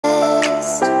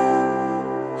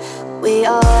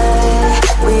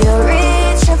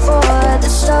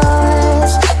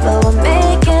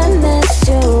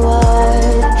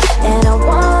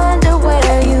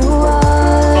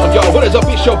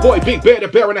It's your boy Big Bear the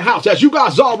Bear in the house. As you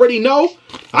guys already know,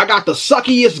 I got the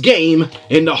suckiest game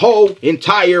in the whole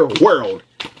entire world.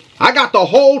 I got the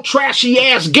whole trashy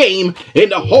ass game in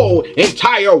the whole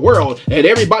entire world that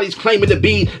everybody's claiming to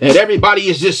be, and everybody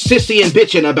is just sissy and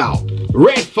bitching about.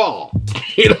 RedFall.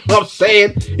 You know what I'm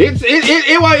saying?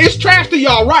 It's trash to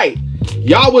y'all, right?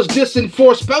 Y'all was dissing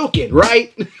Forspoken,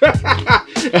 right?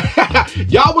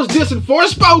 Y'all was dissing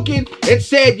Forspoken and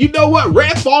said, you know what?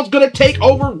 RedFall's gonna take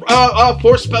over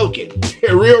Forspoken.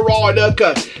 Real raw and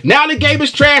uncut. Now the game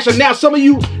is trash, and now some of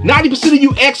you, 90% of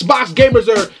you Xbox gamers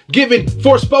are giving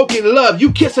Forspoken love.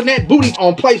 You kissing that booty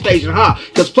on PlayStation, huh?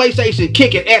 Because PlayStation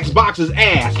kicking Xbox's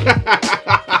ass.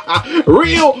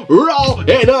 Real, raw,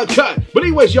 and uncut. But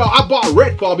anyways, y'all, I bought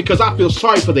RedFall because I feel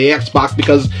sorry for the Xbox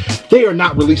because they are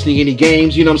not releasing any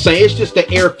games, you know what I'm saying? It's just the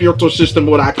air filter system,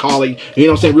 what I call it, you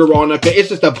know what I'm saying? Real raw and uncut. It's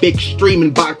just a big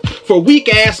streaming box for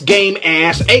weak-ass game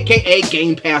ass, aka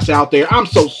Game Pass out there. I'm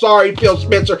so sorry, Phil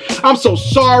Spencer. I'm so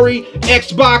sorry,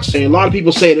 Xbox. And a lot of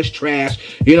people say it's trash,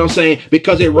 you know what I'm saying?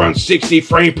 Because it runs 60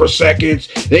 frames per second.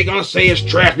 They're gonna say it's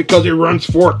trash because it runs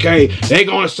 4K. They're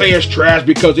gonna say it's trash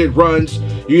because it runs,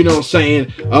 you know what I'm saying,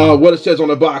 what it says on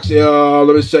the box,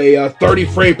 let me say 30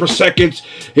 frames per second,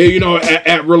 you know,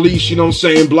 at release, you know what I'm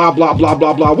saying, blah, blah, blah,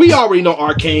 blah, blah. We already know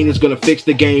Arcane is going to fix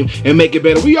the game and make it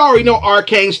better. We already know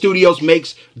Arcane Studios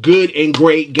makes good and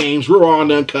great games. We're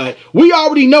on uncut. We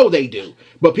already know they do.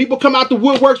 But people come out the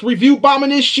woodworks, review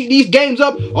bombing these games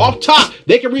up off top.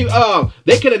 They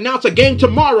can announce a game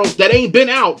tomorrow that ain't been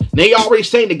out. They already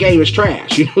saying the game is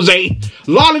trash. You know what I'm saying?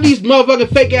 A lot of these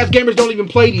motherfucking fake ass gamers don't even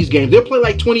play these games. They'll play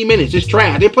like 20 minutes. It's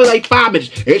trash. They play like 5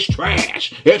 minutes. It's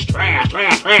trash. It's trash.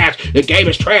 Trash. Trash. The game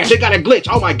is trash. It got a glitch.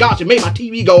 Oh my gosh! It made my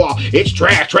TV go off. It's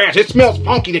trash. Trash. It smells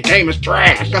funky. The game is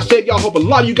trash. Like I said, y'all, hope a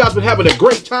lot of you guys been having a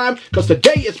great time because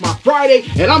today is my Friday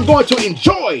and I'm going to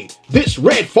enjoy this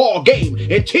RedFall game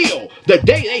until the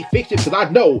day they fix it, because I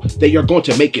know they are going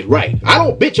to make it right. I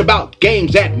don't bitch about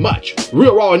games that much,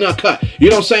 real raw and uncut, you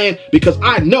know what I'm saying, because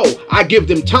I know I give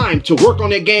them time to work on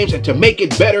their games and to make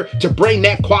it better, to bring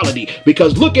that quality.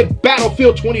 Because look at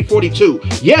Battlefield 2042.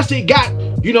 Yes, it got,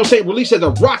 you know what I'm saying, released as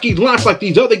a rocky launch like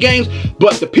these other games,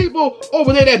 but the people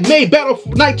over there that made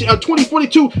Battlefield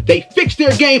 2042, they fixed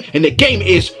their game and the game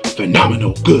is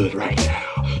phenomenal good right now.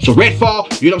 So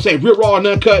RedFall, you know what I'm saying, real raw and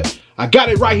uncut. I got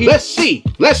it right here. Let's see.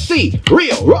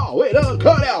 Real raw and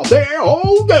uncut out there.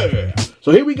 Oh, there.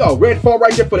 So here we go. RedFall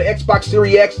right there for the Xbox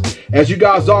Series X. As you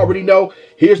guys already know,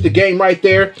 here's the game right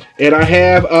there. And I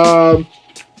have,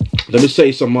 let me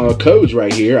say some codes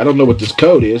right here. I don't know what this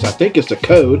code is. I think it's a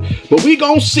code. But we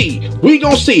gonna see. We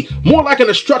gonna see. More like an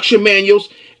instruction manuals.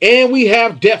 And we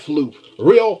have Deathloop.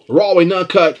 Real raw and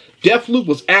uncut. Deathloop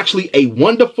was actually a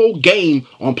wonderful game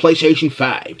on PlayStation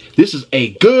 5. This is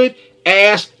a good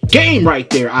ass game right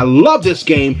there. I love this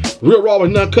game. Real raw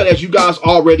and uncut, as you guys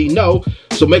already know.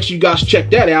 So make sure you guys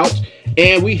check that out.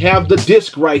 And we have the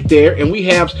disc right there. And we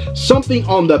have something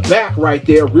on the back right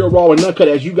there. Real raw and uncut,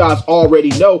 as you guys already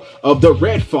know, of the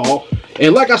RedFall.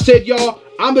 And like I said, y'all,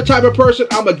 I'm the type of person,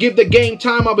 I'm going to give the game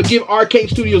time. I'm going to give Arcane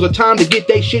Studios a time to get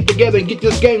their shit together and get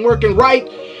this game working right.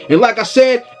 And like I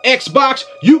said, Xbox,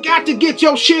 you got to get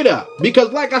your shit up.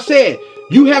 Because like I said,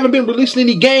 you haven't been releasing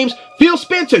any games. Phil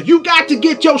Spencer, you got to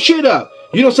get your shit up.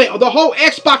 You know what I'm saying? The whole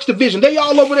Xbox division, they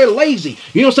all over there lazy.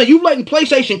 You know what I'm saying? You letting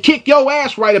PlayStation kick your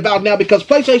ass right about now because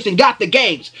PlayStation got the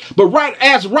games. But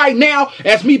right now,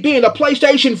 as me being a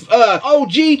PlayStation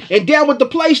OG and down with the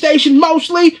PlayStation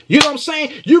mostly, you know what I'm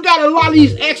saying? You got a lot of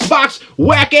these Xbox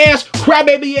whack-ass,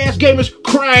 crybaby-ass gamers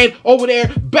crying over there,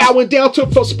 bowing down to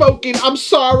Forspoken. I'm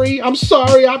sorry,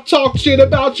 I talked shit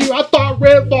about you. I thought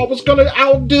RedFall was gonna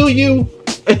outdo you.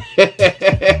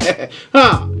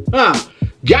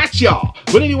 Got y'all.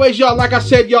 But anyways, y'all, like I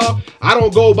said, y'all, I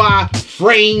don't go by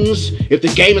frames. If the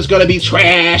game is gonna be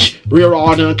trash, real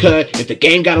raw and uncut, if the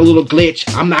game got a little glitch,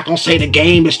 I'm not gonna say the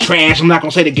game is trash. I'm not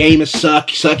gonna say the game is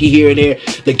sucky here and there.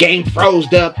 The game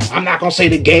froze up. I'm not gonna say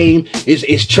the game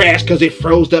is trash because it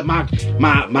froze up my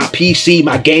PC,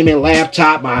 my gaming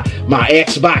laptop, my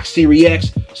Xbox Series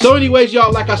X. So anyways,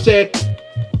 y'all, like I said,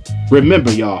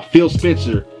 remember, y'all, Phil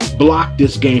Spencer blocked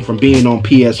this game from being on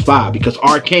PS5 because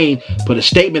Arcane put a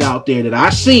statement out there that I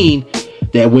seen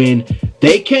that when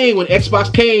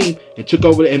Xbox came and took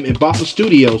over and bought the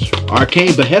studios,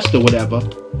 Arcane Behest or whatever,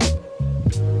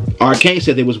 Arcane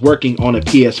said they was working on a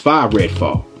PS5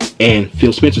 RedFall. And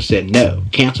Phil Spencer said, no,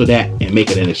 cancel that and make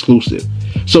it an exclusive.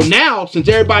 So now, since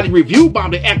everybody review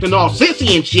bombed and acting all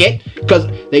sissy and shit, because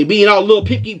they being all little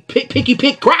picky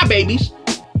crybabies,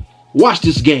 watch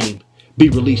this game be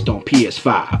released on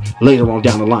PS5 later on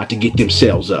down the line to get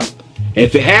themselves up.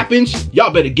 If it happens,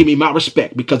 y'all better give me my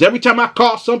respect, because every time I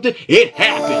call something, it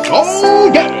happens.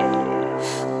 Oh, yeah.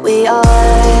 We are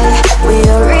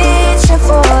reaching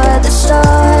for the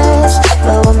stars,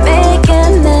 but we're made